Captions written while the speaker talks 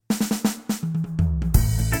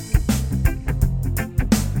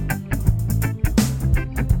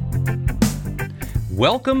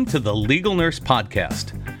Welcome to the Legal Nurse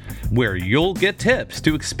Podcast, where you'll get tips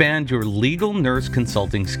to expand your legal nurse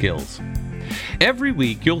consulting skills. Every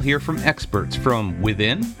week, you'll hear from experts from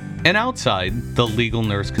within and outside the legal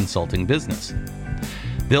nurse consulting business.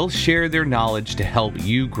 They'll share their knowledge to help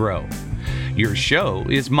you grow. Your show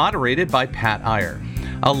is moderated by Pat Iyer,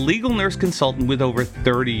 a legal nurse consultant with over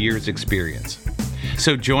 30 years' experience.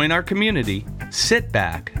 So join our community, sit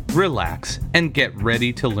back, relax, and get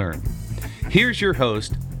ready to learn. Here's your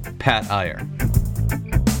host, Pat Iyer.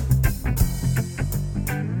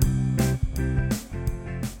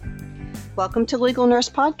 Welcome to Legal Nurse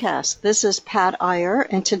Podcast. This is Pat Iyer,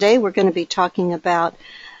 and today we're going to be talking about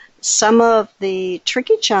some of the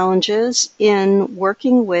tricky challenges in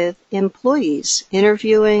working with employees,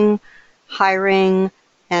 interviewing, hiring,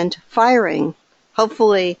 and firing.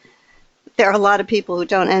 Hopefully, there are a lot of people who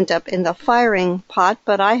don't end up in the firing pot,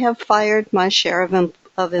 but I have fired my share of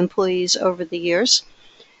employees over the years.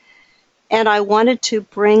 And I wanted to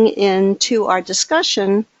bring into our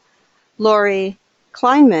discussion Lori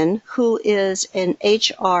Kleiman, who is an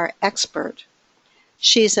HR expert.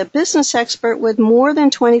 She's a business expert with more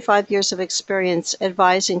than 25 years of experience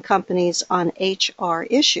advising companies on HR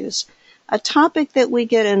issues, a topic that we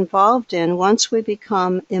get involved in once we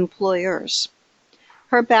become employers.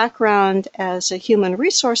 Her background as a human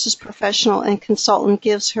resources professional and consultant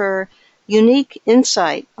gives her unique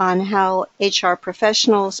insight on how HR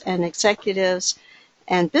professionals and executives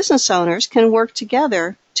and business owners can work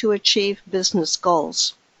together to achieve business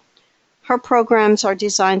goals. Her programs are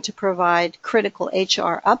designed to provide critical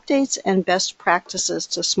HR updates and best practices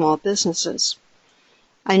to small businesses.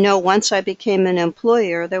 I know once I became an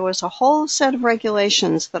employer, there was a whole set of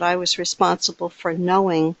regulations that I was responsible for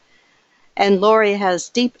knowing, and Lori has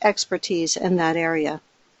deep expertise in that area.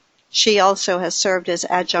 She also has served as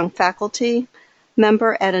adjunct faculty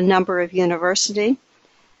member at a number of universities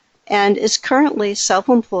and is currently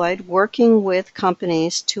self-employed working with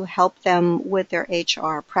companies to help them with their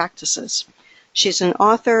HR practices. She's an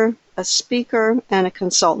author, a speaker, and a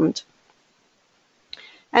consultant.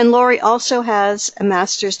 And Lori also has a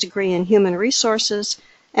master's degree in human resources,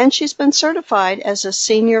 and she's been certified as a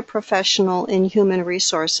senior professional in human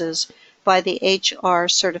resources by the HR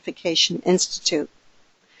Certification Institute.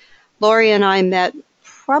 Lori and I met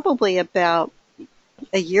probably about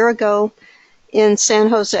a year ago in San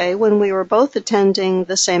Jose when we were both attending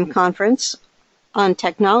the same conference on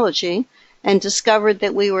technology and discovered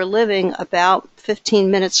that we were living about 15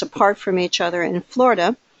 minutes apart from each other in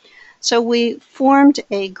Florida. So we formed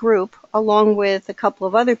a group along with a couple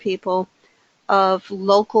of other people of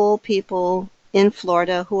local people in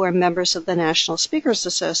Florida who are members of the National Speakers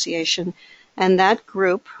Association, and that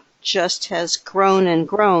group just has grown and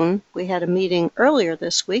grown. We had a meeting earlier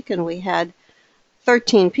this week and we had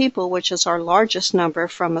 13 people, which is our largest number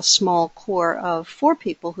from a small core of 4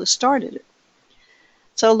 people who started it.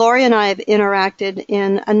 So Lori and I have interacted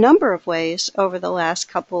in a number of ways over the last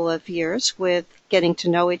couple of years with getting to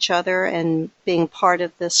know each other and being part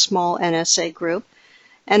of this small NSA group.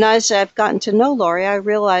 And as I've gotten to know Lori, I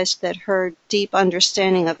realized that her deep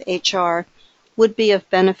understanding of HR would be of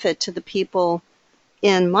benefit to the people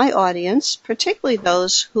in my audience, particularly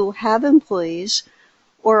those who have employees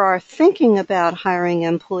or are thinking about hiring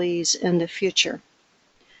employees in the future.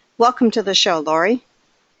 Welcome to the show, Lori.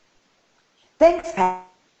 Thanks, Pat.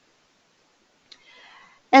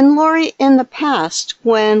 And Lori, in the past,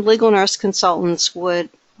 when legal nurse consultants would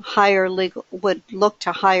look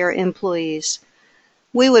to hire employees,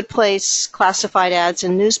 we would place classified ads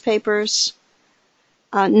in newspapers.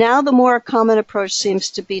 Now the more common approach seems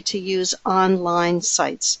to be to use online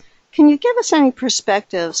sites. Can you give us any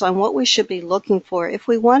perspectives on what we should be looking for if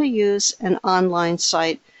we want to use an online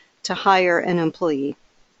site to hire an employee?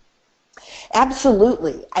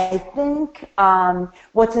 Absolutely. I think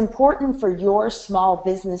what's important for your small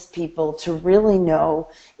business people to really know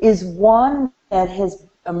is one that has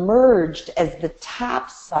emerged as the top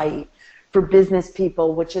site for business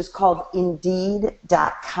people, which is called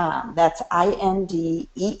Indeed.com. That's INDEED.com.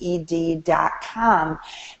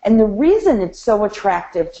 And the reason it's so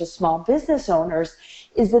attractive to small business owners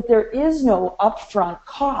is that there is no upfront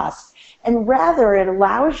cost, and rather it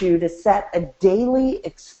allows you to set a daily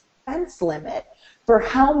expense limit for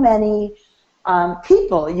how many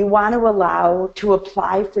people you want to allow to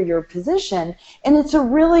apply for your position, and it's a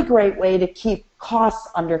really great way to keep costs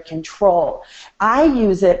under control. I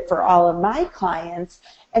use it for all of my clients,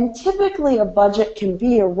 and typically a budget can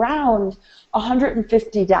be around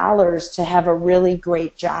 $150 to have a really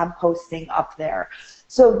great job posting up there.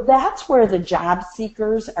 So that's where the job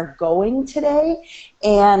seekers are going today,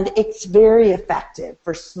 and it's very effective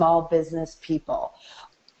for small business people.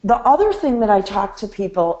 The other thing that I talk to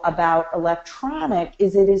people about electronic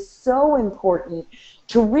is it is so important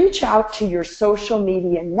to reach out to your social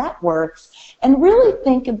media networks and really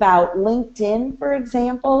think about LinkedIn, for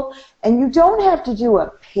example. And you don't have to do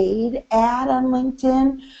a paid ad on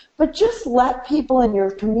LinkedIn, but just let people in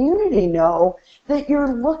your community know that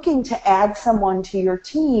you're looking to add someone to your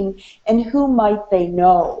team, and who might they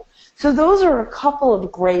know. So those are a couple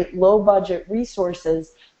of great low-budget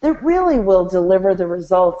resources that really will deliver the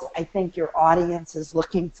results I think your audience is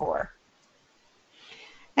looking for.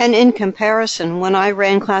 And in comparison, when I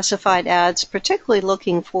ran classified ads, particularly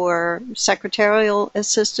looking for secretarial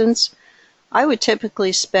assistants, I would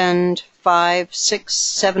typically spend $500, $600,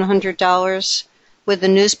 $700 with the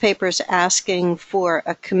newspapers asking for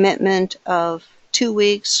a commitment of 2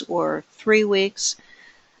 weeks or 3 weeks.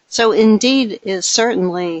 So Indeed is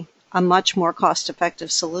certainly a much more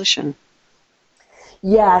cost-effective solution.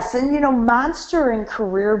 Yes, and Monster and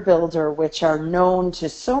Career Builder, which are known to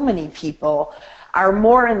so many people, are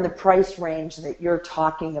more in the price range that you're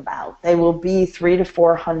talking about. They will be $300 to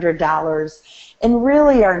 $400 and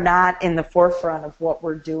really are not in the forefront of what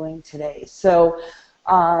we're doing today. So,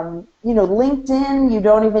 LinkedIn, you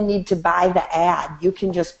don't even need to buy the ad. You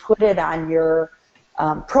can just put it on your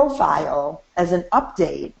profile as an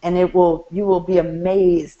update, and you will be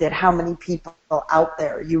amazed at how many people out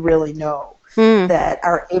there you really know that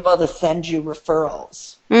are able to send you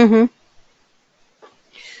referrals. Mm-hmm.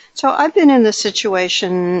 So I've been in the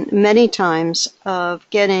situation many times of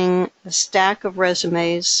getting a stack of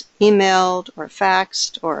resumes emailed or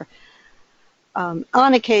faxed or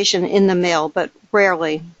on occasion in the mail, but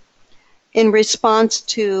rarely, in response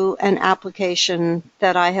to an application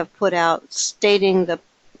that I have put out stating the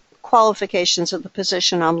qualifications of the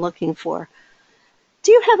position I'm looking for.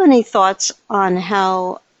 Do you have any thoughts on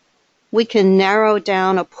how we can narrow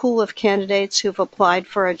down a pool of candidates who've applied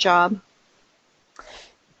for a job?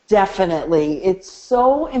 Definitely. It's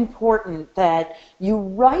so important that you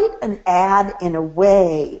write an ad in a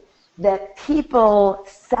way that people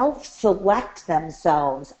self-select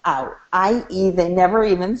themselves out, i.e. they never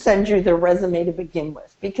even send you their resume to begin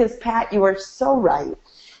with. Because, Pat, you are so right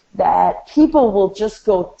that people will just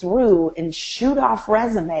go through and shoot off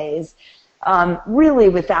resumes really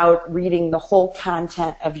without reading the whole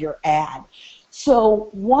content of your ad. So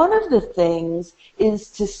one of the things is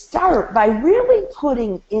to start by really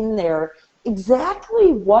putting in there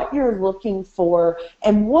exactly what you're looking for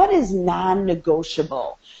and what is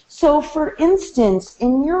non-negotiable. So for instance,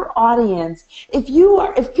 in your audience, if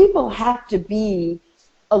people have to be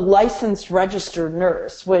a licensed registered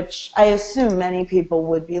nurse, which I assume many people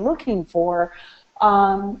would be looking for,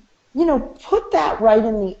 put that right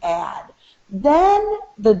in the ad. Then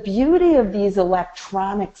the beauty of these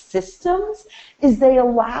electronic systems is they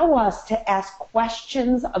allow us to ask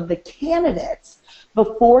questions of the candidates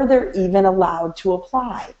before they're even allowed to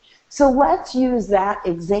apply. So let's use that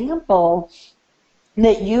example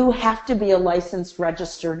that you have to be a licensed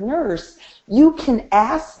registered nurse. You can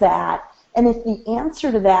ask that, and if the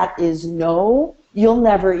answer to that is no, you'll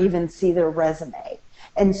never even see their resume.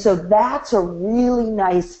 And so that's a really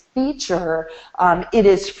nice feature. It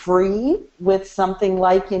is free with something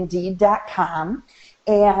like Indeed.com.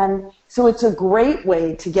 And so it's a great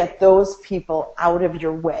way to get those people out of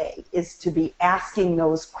your way, is to be asking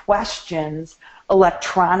those questions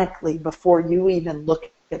electronically before you even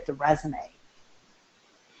look at the resume.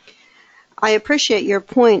 I appreciate your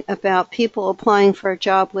point about people applying for a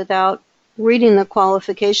job without reading the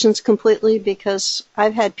qualifications completely, because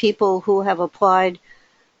I've had people who have applied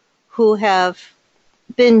who have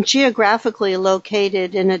been geographically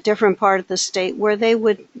located in a different part of the state where they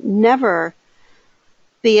would never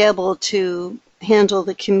be able to handle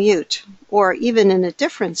the commute, or even in a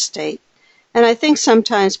different state. And I think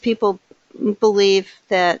sometimes people believe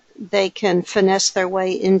that they can finesse their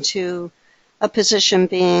way into a position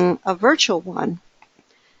being a virtual one.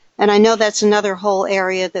 And I know that's another whole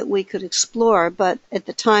area that we could explore, but at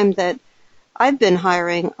the time that I've been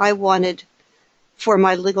hiring, for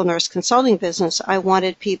my legal nurse consulting business, I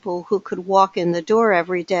wanted people who could walk in the door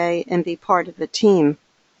every day and be part of the team.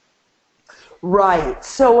 Right.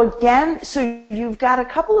 So you've got a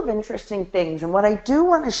couple of interesting things. And what I do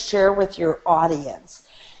want to share with your audience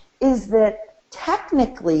is that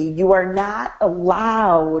technically you are not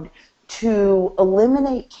allowed to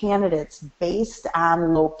eliminate candidates based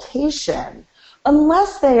on location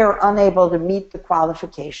unless they are unable to meet the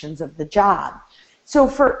qualifications of the job. So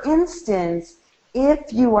for instance,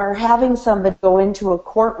 if you are having somebody go into a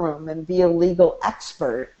courtroom and be a legal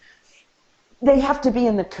expert, they have to be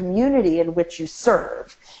in the community in which you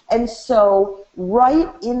serve. And so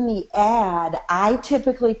right in the ad, I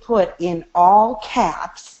typically put in all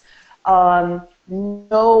caps,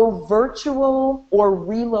 no virtual or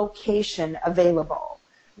relocation available.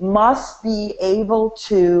 Must be able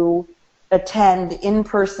to attend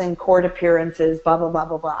in-person court appearances, blah, blah, blah,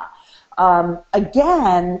 blah, blah.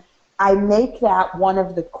 Again, I make that one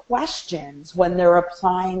of the questions when they're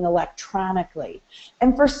applying electronically.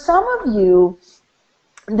 And for some of you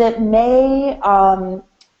that may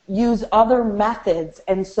use other methods,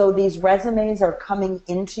 and so these resumes are coming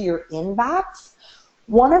into your inbox,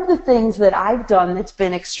 one of the things that I've done that's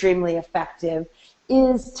been extremely effective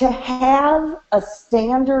is to have a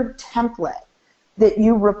standard template that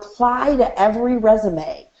you reply to every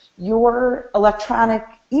resume. Your electronic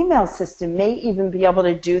email system may even be able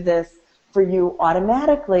to do this for you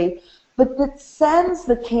automatically, but that sends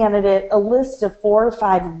the candidate a list of 4 or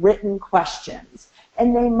 5 written questions,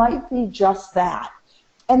 and they might be just that,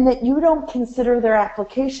 and that you don't consider their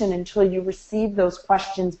application until you receive those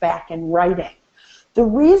questions back in writing. The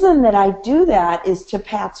reason that I do that is, to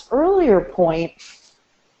Pat's earlier point,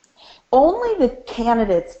 only the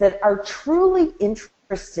candidates that are truly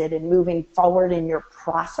interested in moving forward in your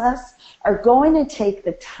process are going to take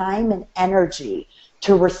the time and energy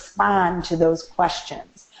to respond to those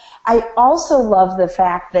questions. I also love the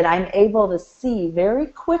fact that I'm able to see very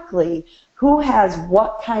quickly who has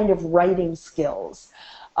what kind of writing skills.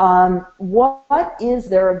 What is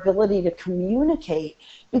their ability to communicate?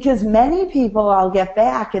 Because many people I'll get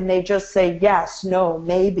back and they just say yes, no,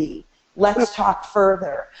 maybe. Let's talk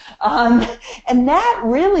further. And that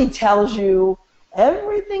really tells you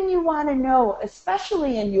everything you want to know,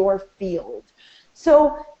 especially in your field.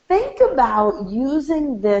 So think about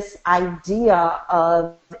using this idea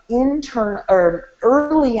of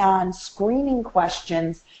early on screening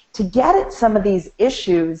questions to get at some of these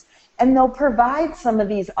issues, and they'll provide some of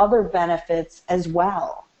these other benefits as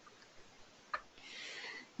well.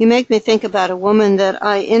 You make me think about a woman that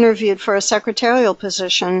I interviewed for a secretarial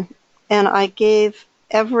position, and I gave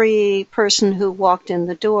every person who walked in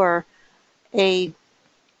the door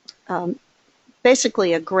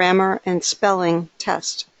basically a grammar and spelling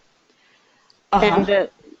test. And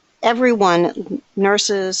everyone,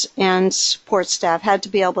 nurses and support staff, had to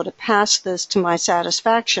be able to pass this to my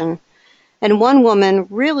satisfaction. And one woman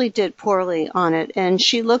really did poorly on it, and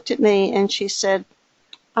she looked at me and she said,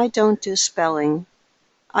 "I don't do spelling.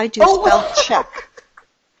 I do spell check."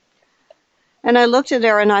 And I looked at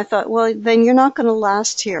her and I thought, well, then you're not going to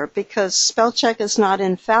last here, because spell check is not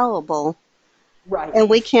infallible. Right. And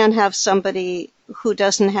we can't have somebody who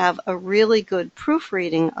doesn't have a really good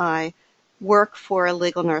proofreading eye work for a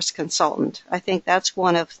legal nurse consultant. I think that's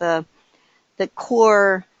one of the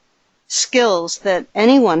core skills that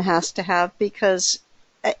anyone has to have, because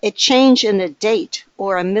a change in a date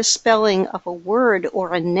or a misspelling of a word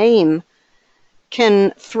or a name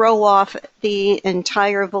can throw off the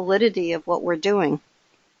entire validity of what we're doing.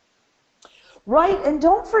 Right, and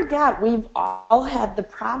don't forget, we've all had the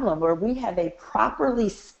problem where we have a properly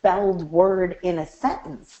spelled word in a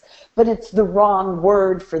sentence, but it's the wrong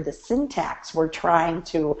word for the syntax we're trying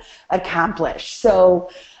to accomplish. So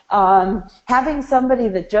having somebody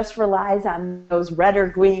that just relies on those red or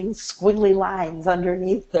green squiggly lines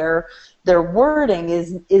underneath their wording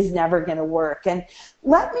is never going to work. And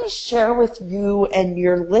let me share with you and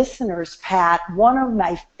your listeners, Pat, one of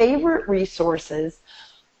my favorite resources.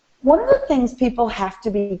 One of the things people have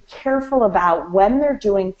to be careful about when they're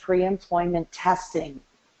doing pre-employment testing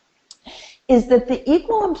is that the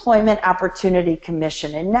Equal Employment Opportunity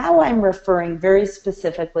Commission, and now I'm referring very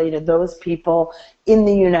specifically to those people in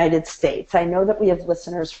the United States. I know that we have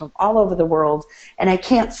listeners from all over the world, and I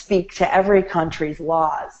can't speak to every country's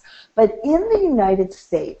laws. But in the United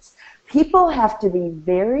States, people have to be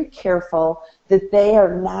very careful that they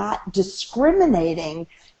are not discriminating,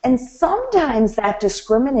 and sometimes that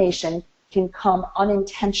discrimination can come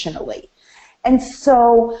unintentionally. And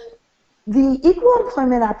so the Equal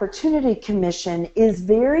Employment Opportunity Commission is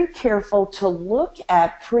very careful to look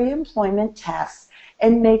at pre-employment tests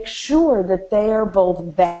and make sure that they are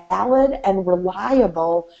both valid and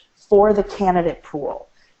reliable for the candidate pool.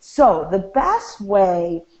 So the best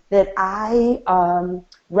way that I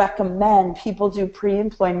recommend people do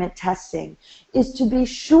pre-employment testing is to be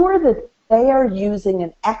sure that they are using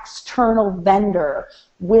an external vendor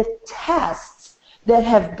with tests that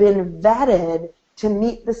have been vetted to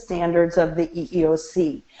meet the standards of the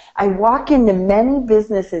EEOC. I walk into many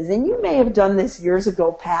businesses, and you may have done this years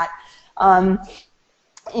ago, Pat,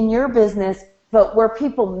 in your business, but where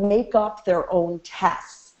people make up their own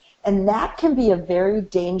tests. And that can be a very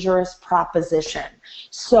dangerous proposition.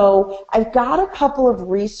 So I've got a couple of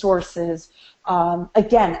resources.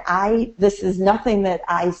 Again, this is nothing that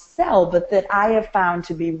I sell, but that I have found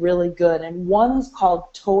to be really good. And one's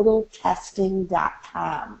called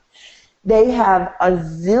totaltesting.com. They have a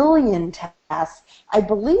zillion tests. I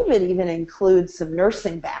believe it even includes some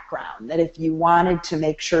nursing background, that if you wanted to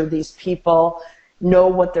make sure these people know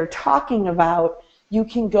what they're talking about, you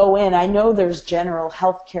can go in. I know there's general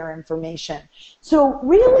healthcare information. So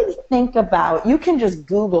really think about, you can just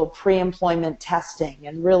Google pre-employment testing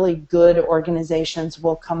and really good organizations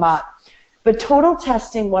will come up. But Total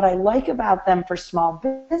Testing, what I like about them for small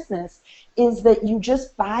business is that you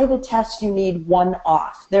just buy the test you need one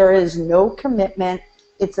off. There is no commitment.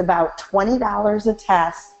 It's about $20 a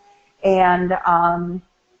test. And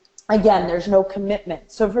again, there's no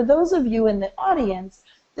commitment. So for those of you in the audience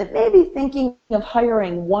that may be thinking of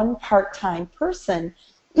hiring one part-time person,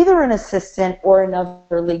 either an assistant or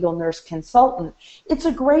another legal nurse consultant, it's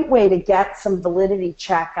a great way to get some validity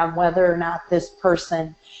check on whether or not this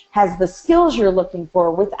person has the skills you're looking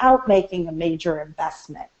for without making a major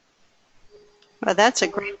investment. Well, that's a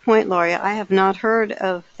great point, Lori. I have not heard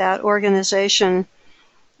of that organization,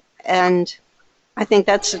 and I think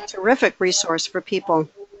that's a terrific resource for people.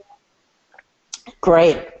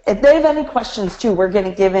 Great. If they have any questions, too, we're going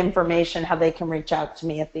to give information how they can reach out to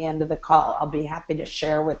me at the end of the call. I'll be happy to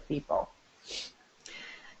share with people.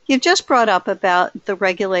 You've just brought up about the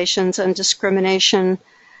regulations and discrimination.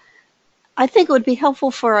 I think it would be helpful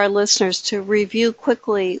for our listeners to review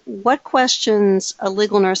quickly what questions a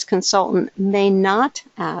legal nurse consultant may not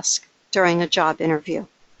ask during a job interview.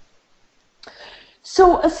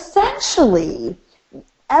 So essentially,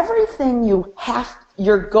 everything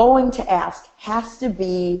you're going to ask has to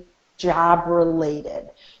be job related.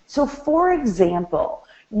 So for example,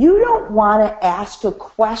 you don't want to ask a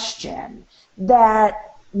question that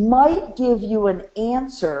might give you an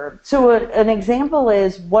answer. So an example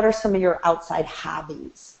is, what are some of your outside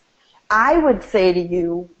hobbies? I would say to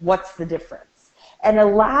you, what's the difference? And a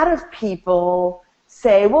lot of people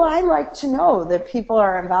say, well, I like to know that people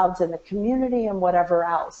are involved in the community and whatever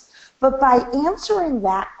else. But by answering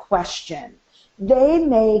that question, they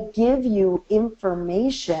may give you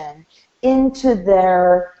information into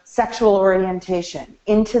their sexual orientation,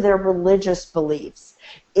 into their religious beliefs,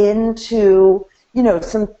 into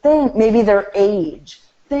maybe their age,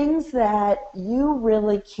 things that you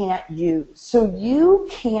really can't use. So you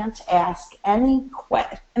can't ask any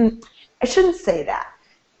question. I shouldn't say that.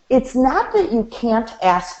 It's not that you can't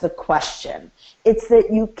ask the question. It's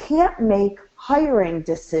that you can't make hiring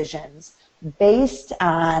decisions based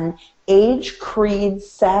on age, creed,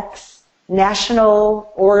 sex,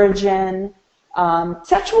 national origin.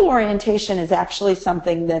 Sexual orientation is actually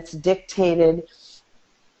something that's dictated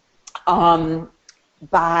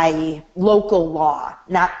by local law,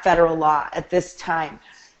 not federal law at this time.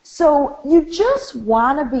 So you just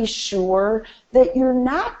want to be sure that you're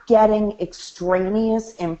not getting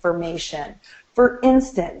extraneous information. For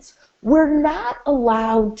instance, we're not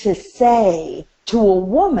allowed to say to a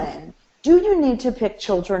woman, do you need to pick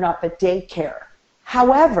children up at daycare?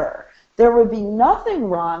 However, there would be nothing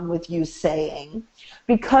wrong with you saying,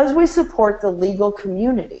 because we support the legal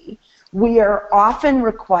community, we are often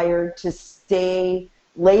required to stay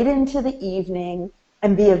late into the evening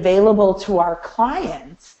and be available to our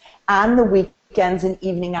clients on the weekends and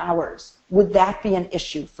evening hours. Would that be an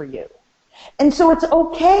issue for you? And so it's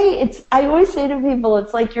okay. I always say to people,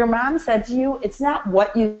 it's like your mom said to you, it's not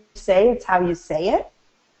what you say, it's how you say it.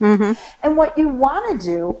 Mm-hmm. And what you want to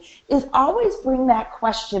do is always bring that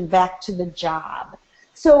question back to the job.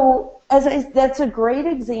 So that's a great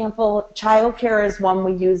example. Childcare is one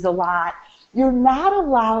we use a lot. You're not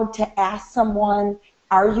allowed to ask someone,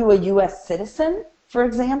 are you a U.S. citizen, for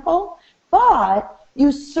example? But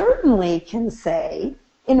you certainly can say,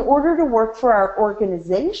 in order to work for our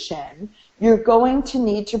organization, you're going to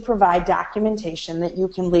need to provide documentation that you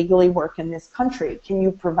can legally work in this country. Can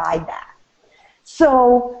you provide that?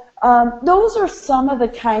 So those are some of the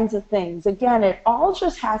kinds of things. Again, it all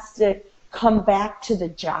just has to come back to the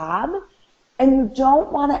job, and you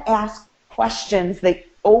don't want to ask questions that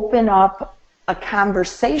open up a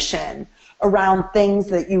conversation around things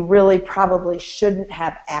that you really probably shouldn't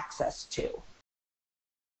have access to.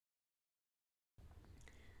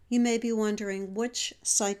 You may be wondering, which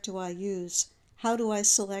site do I use? How do I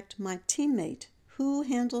select my teammate? Who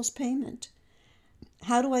handles payment?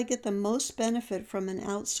 How do I get the most benefit from an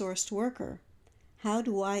outsourced worker? How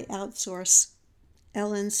do I outsource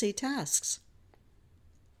LNC tasks?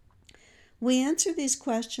 We answer these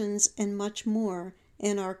questions and much more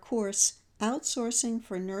in our course, Outsourcing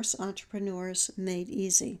for Nurse Entrepreneurs Made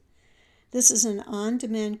Easy. This is an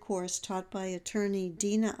on-demand course taught by attorney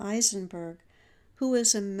Dina Eisenberg, who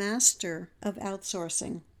is a master of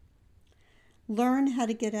outsourcing. Learn how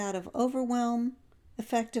to get out of overwhelm,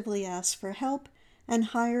 effectively ask for help, and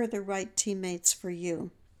hire the right teammates for you.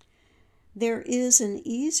 There is an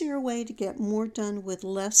easier way to get more done with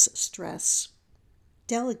less stress.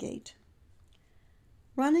 Delegate.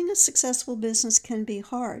 Running a successful business can be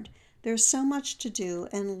hard. There's so much to do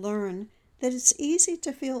and learn that it's easy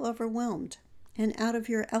to feel overwhelmed and out of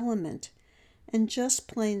your element and just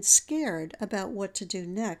plain scared about what to do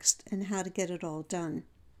next and how to get it all done.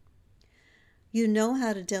 You know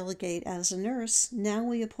how to delegate as a nurse. Now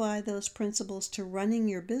we apply those principles to running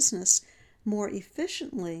your business more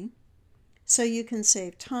efficiently so you can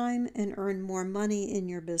save time and earn more money in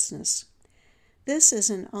your business. This is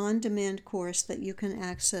an on-demand course that you can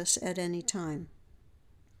access at any time.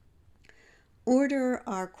 Order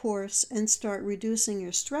our course and start reducing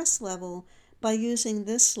your stress level by using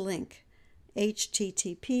this link,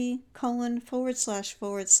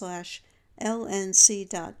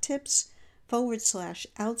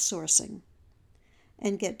 http://lnc.tips/outsourcing,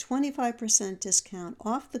 and get 25% discount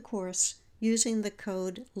off the course using the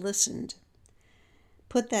code LISTENED.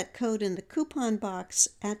 Put that code in the coupon box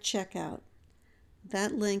at checkout.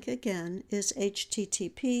 That link again is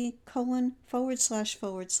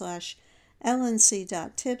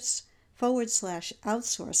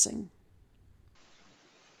http://lnc.tips/outsourcing.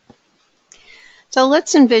 So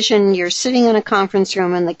let's envision you're sitting in a conference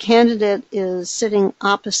room and the candidate is sitting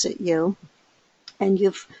opposite you, and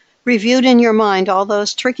you've reviewed in your mind all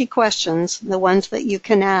those tricky questions, the ones that you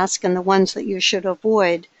can ask and the ones that you should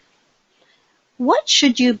avoid. What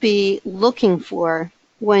should you be looking for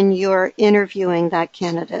when you're interviewing that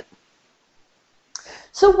candidate?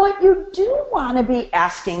 So what you do want to be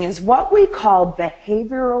asking is what we call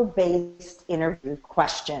behavioral-based interview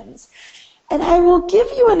questions. And I will give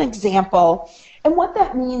you an example. And what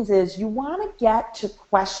that means is you want to get to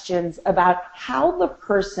questions about how the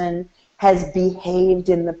person has behaved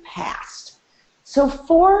in the past. So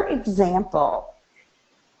for example,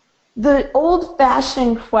 the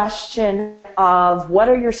old-fashioned question of what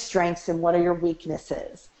are your strengths and what are your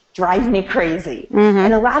weaknesses drive me crazy.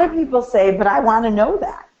 And a lot of people say, but I want to know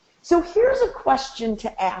that. So here's a question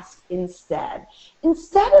to ask instead.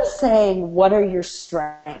 Instead of saying, what are your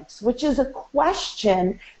strengths, which is a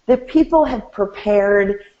question that people have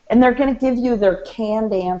prepared and they're going to give you their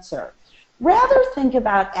canned answer, rather think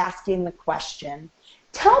about asking the question,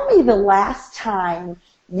 tell me the last time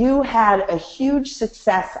you had a huge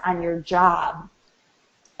success on your job,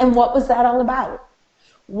 and what was that all about?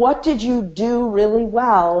 What did you do really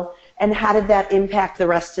well, and how did that impact the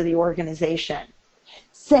rest of the organization?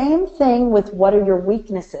 Same thing with what are your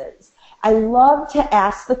weaknesses. I love to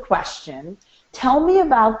ask the question, tell me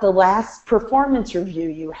about the last performance review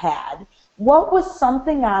you had. What was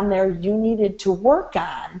something on there you needed to work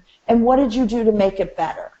on, and what did you do to make it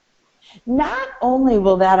better? Not only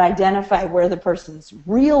will that identify where the person's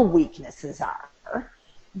real weaknesses are,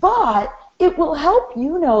 but it will help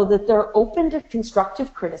you know that they're open to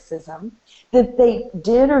constructive criticism, that they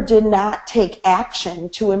did or did not take action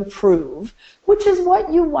to improve, which is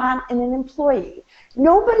what you want in an employee.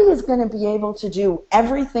 Nobody is going to be able to do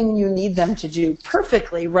everything you need them to do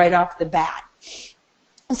perfectly right off the bat.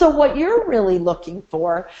 So what you're really looking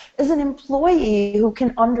for is an employee who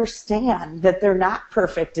can understand that they're not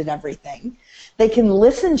perfect at everything. They can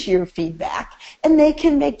listen to your feedback, and they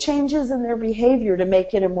can make changes in their behavior to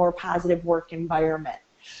make it a more positive work environment.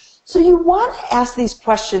 So you want to ask these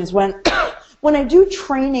questions. When I do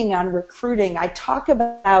training on recruiting, I talk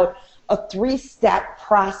about a 3-step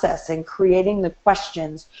process in creating the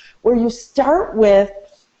questions, where you start with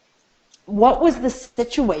what was the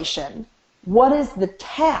situation, what is the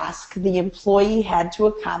task the employee had to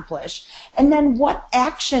accomplish, and then what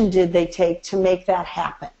action did they take to make that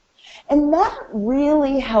happen. And that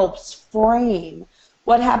really helps frame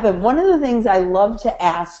what happened. One of the things I love to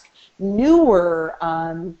ask newer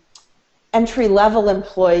entry-level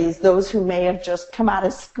employees, those who may have just come out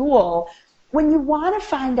of school, when you want to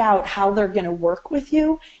find out how they're going to work with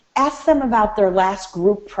you, ask them about their last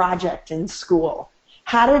group project in school.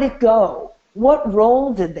 How did it go? What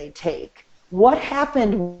role did they take? What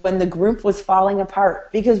happened when the group was falling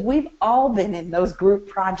apart? Because we've all been in those group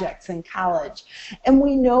projects in college, and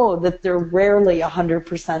we know that they're rarely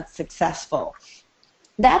 100% successful.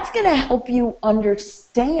 That's going to help you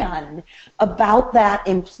understand about that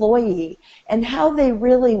employee and how they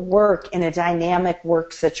really work in a dynamic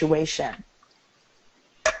work situation.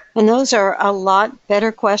 And those are a lot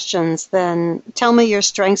better questions than tell me your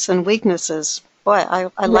strengths and weaknesses. Boy,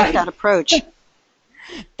 I like that approach.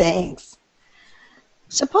 Thanks.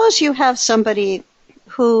 Suppose you have somebody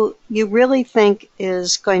who you really think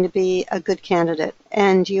is going to be a good candidate,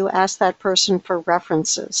 and you ask that person for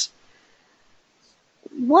references.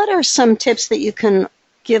 What are some tips that you can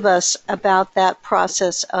give us about that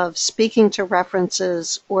process of speaking to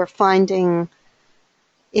references or finding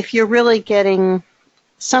if you're really getting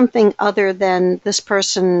something other than this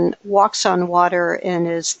person walks on water and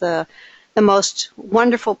is the most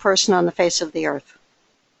wonderful person on the face of the earth?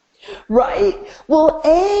 Right. Well,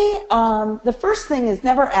 the first thing is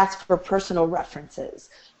never ask for personal references.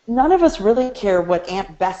 None of us really care what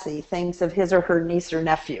Aunt Bessie thinks of his or her niece or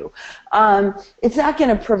nephew. It's not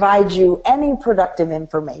going to provide you any productive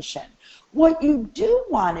information. What you do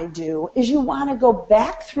want to do is you want to go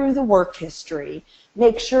back through the work history,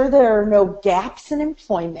 make sure there are no gaps in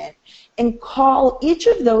employment, and call each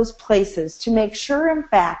of those places to make sure, in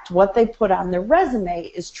fact, what they put on their resume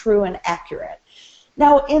is true and accurate.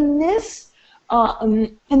 Now, in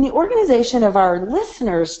the organization of our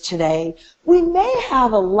listeners today, we may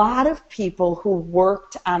have a lot of people who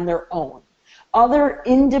worked on their own, other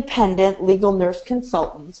independent legal nurse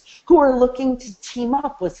consultants who are looking to team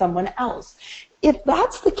up with someone else. If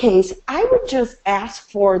that's the case, I would just ask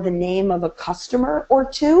for the name of a customer or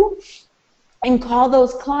two and call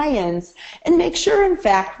those clients and make sure, in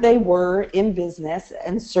fact, they were in business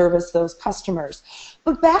and service those customers.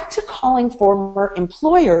 But back to calling former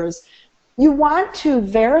employers, you want to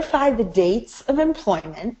verify the dates of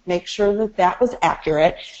employment, make sure that that was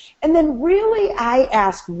accurate, and then really I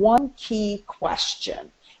ask one key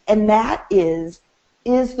question, and that is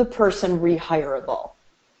the person rehirable?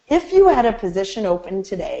 If you had a position open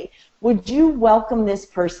today, would you welcome this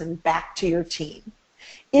person back to your team?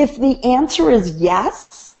 If the answer is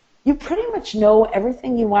yes, you pretty much know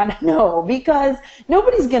everything you want to know, because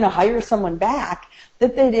nobody's going to hire someone back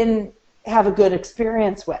that they didn't have a good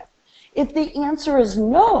experience with. If the answer is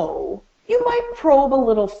no, you might probe a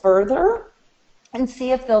little further and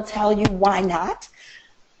see if they'll tell you why not.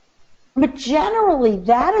 But generally,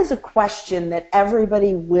 that is a question that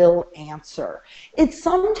everybody will answer. It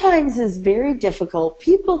sometimes is very difficult.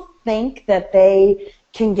 People think that they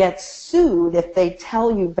can get sued if they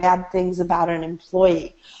tell you bad things about an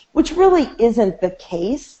employee, which really isn't the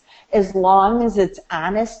case as long as it's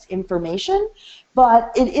honest information.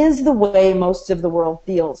 But it is the way most of the world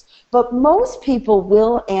feels. But most people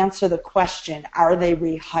will answer the question, are they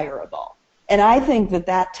rehirable? And I think that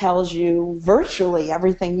that tells you virtually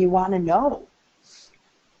everything you want to know.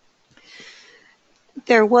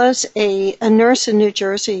 There was a nurse in New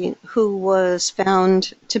Jersey who was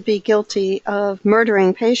found to be guilty of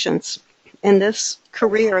murdering patients. And this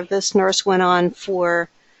career of this nurse went on for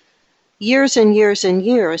years and years and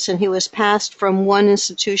years, and he was passed from one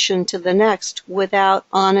institution to the next without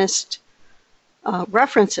honest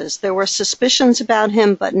references. There were suspicions about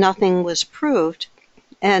him, but nothing was proved.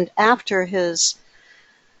 And after his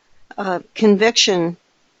conviction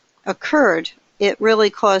occurred, it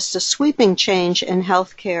really caused a sweeping change in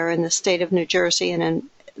healthcare in the state of New Jersey, and in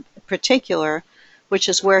particular, which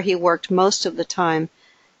is where he worked most of the time,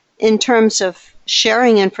 in terms of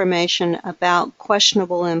sharing information about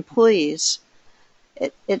questionable employees.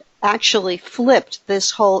 It actually flipped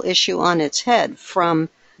this whole issue on its head from,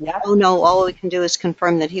 oh no, all we can do is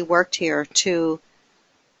confirm that he worked here, to,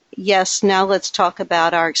 yes, now let's talk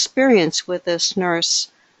about our experience with this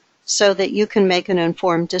nurse so that you can make an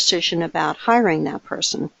informed decision about hiring that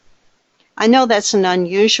person. I know that's an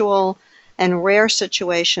unusual and rare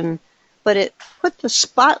situation, but it put the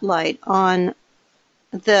spotlight on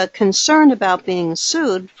the concern about being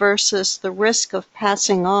sued versus the risk of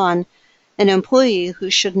passing on an employee who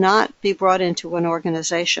should not be brought into an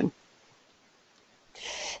organization.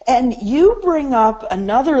 And you bring up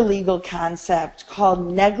another legal concept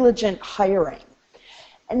called negligent hiring.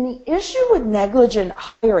 And the issue with negligent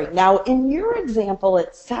hiring, now in your example,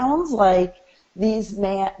 it sounds like this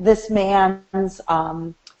man's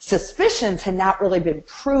suspicions had not really been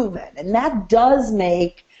proven, and that does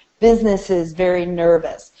make businesses very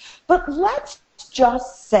nervous. But let's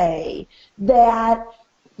just say that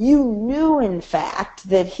you knew, in fact,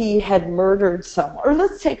 that he had murdered someone. Or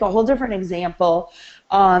let's take a whole different example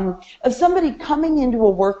of somebody coming into a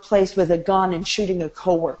workplace with a gun and shooting a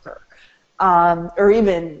coworker, or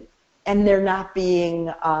even, and there not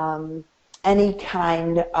being any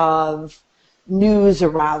kind of news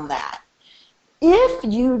around that.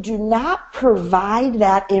 If you do not provide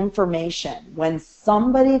that information when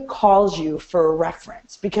somebody calls you for a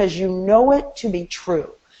reference because you know it to be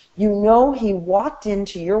true, You know he walked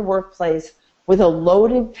into your workplace with a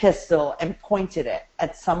loaded pistol and pointed it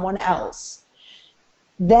at someone else.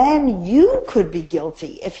 Then you could be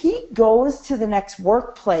guilty. If he goes to the next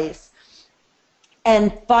workplace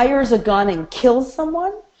and fires a gun and kills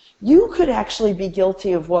someone, you could actually be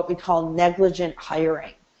guilty of what we call negligent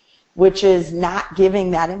hiring, which is not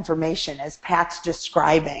giving that information, as Pat's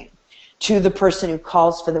describing, to the person who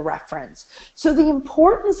calls for the reference. So the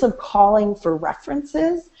importance of calling for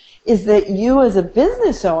references is that you as a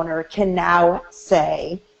business owner can now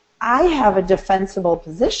say, I have a defensible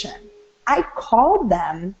position. I called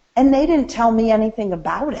them and they didn't tell me anything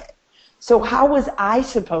about it. So how was I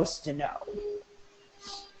supposed to know?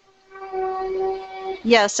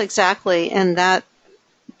 Yes, exactly. And that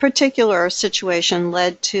particular situation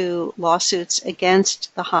led to lawsuits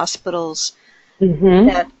against the hospitals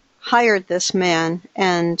that hired this man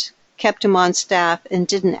and kept him on staff and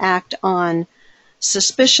didn't act on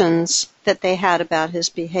suspicions that they had about his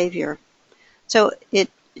behavior. So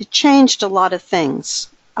it changed a lot of things.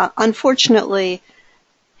 Unfortunately,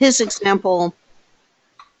 his example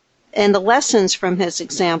and the lessons from his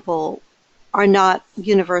example are not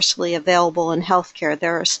universally available in healthcare.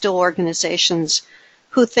 There are still organizations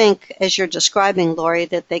who think, as you're describing, Lori,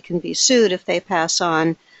 that they can be sued if they pass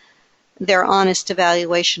on their honest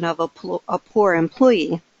evaluation of a poor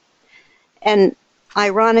employee. And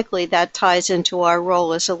ironically, that ties into our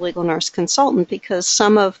role as a legal nurse consultant, because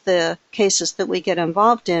some of the cases that we get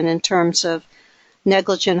involved in terms of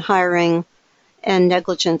negligent hiring and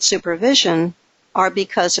negligent supervision are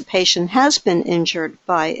because a patient has been injured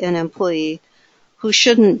by an employee who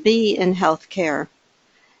shouldn't be in healthcare.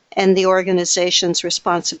 And the organization's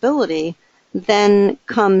responsibility then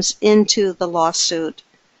comes into the lawsuit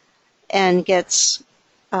and gets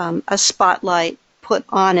a spotlight put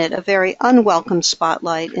on it, a very unwelcome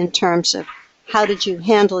spotlight in terms of how did you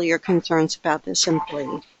handle your concerns about this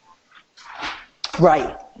employee.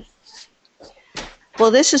 Right.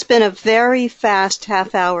 Well, this has been a very fast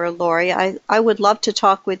half hour, Lori. I would love to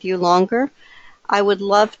talk with you longer. I would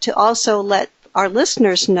love to also let our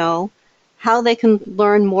listeners know how they can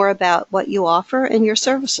learn more about what you offer and your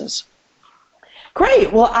services.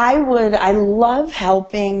 Great. Well, I love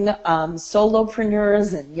helping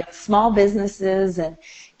solopreneurs and small businesses and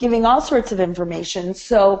giving all sorts of information.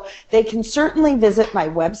 So they can certainly visit my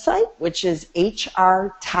website, which is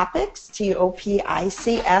hrtopics,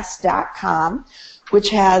 topics.com, which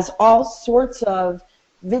has all sorts of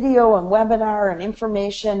video and webinar and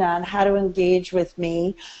information on how to engage with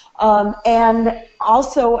me. And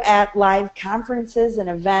also at live conferences and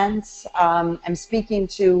events. I'm speaking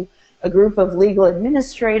to a group of legal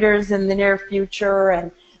administrators in the near future, and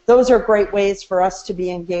those are great ways for us to be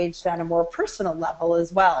engaged on a more personal level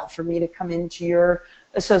as well, for me to come into your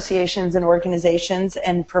associations and organizations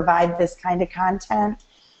and provide this kind of content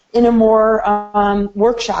in a more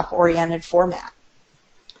workshop-oriented format.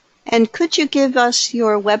 And could you give us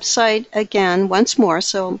your website again once more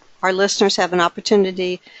so our listeners have an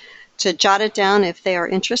opportunity to jot it down if they are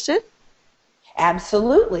interested?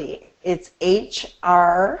 Absolutely. It's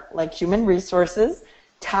HR, like human resources,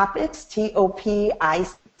 topics, topics.com.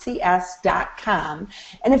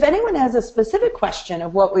 And if anyone has a specific question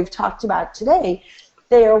of what we've talked about today,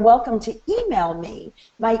 they are welcome to email me.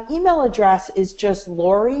 My email address is just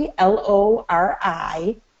Lori,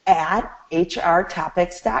 Lori, at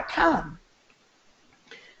hrtopics.com.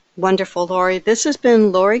 Wonderful, Lori. This has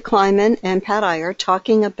been Lori Kleiman and Pat Iyer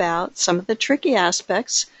talking about some of the tricky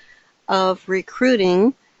aspects of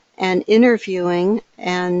recruiting and interviewing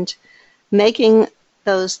and making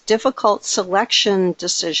those difficult selection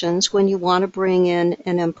decisions when you want to bring in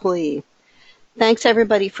an employee. Thanks,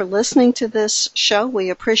 everybody, for listening to this show.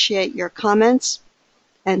 We appreciate your comments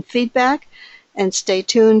and feedback, and stay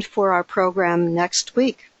tuned for our program next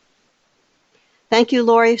week. Thank you,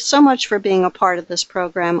 Lori, so much for being a part of this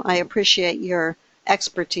program. I appreciate your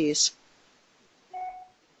expertise.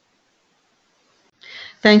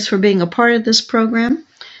 Thanks for being a part of this program.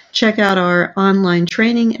 Check out our online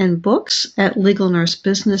training and books at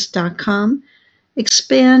legalnursebusiness.com.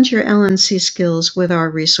 Expand your LNC skills with our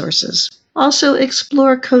resources. Also,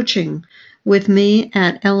 explore coaching with me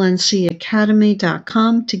at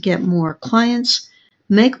lncacademy.com to get more clients,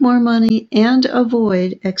 make more money, and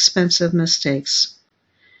avoid expensive mistakes.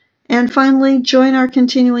 And finally, join our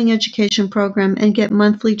continuing education program and get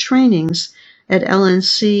monthly trainings at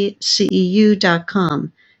lncceu.com.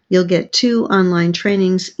 You'll get 2 online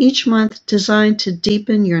trainings each month designed to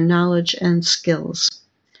deepen your knowledge and skills.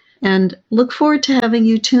 And look forward to having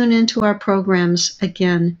you tune into our programs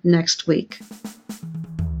again next week.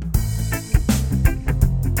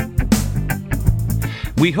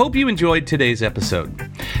 We hope you enjoyed today's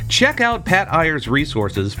episode. Check out Pat Iyer's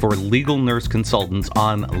resources for legal nurse consultants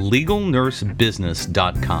on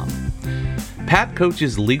legalnursebusiness.com. Pat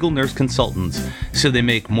coaches legal nurse consultants so they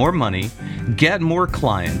make more money, get more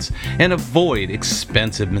clients, and avoid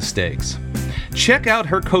expensive mistakes. Check out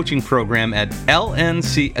her coaching program at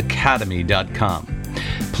lncacademy.com.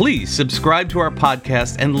 Please subscribe to our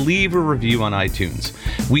podcast and leave a review on iTunes.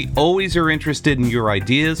 We always are interested in your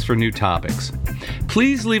ideas for new topics.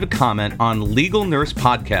 Please leave a comment on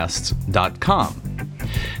legalnursepodcasts.com.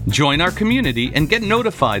 Join our community and get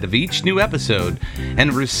notified of each new episode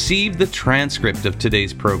and receive the transcript of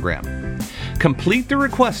today's program. Complete the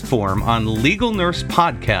request form on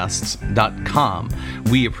legalnursepodcasts.com.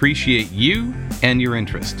 We appreciate you and your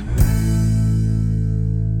interest.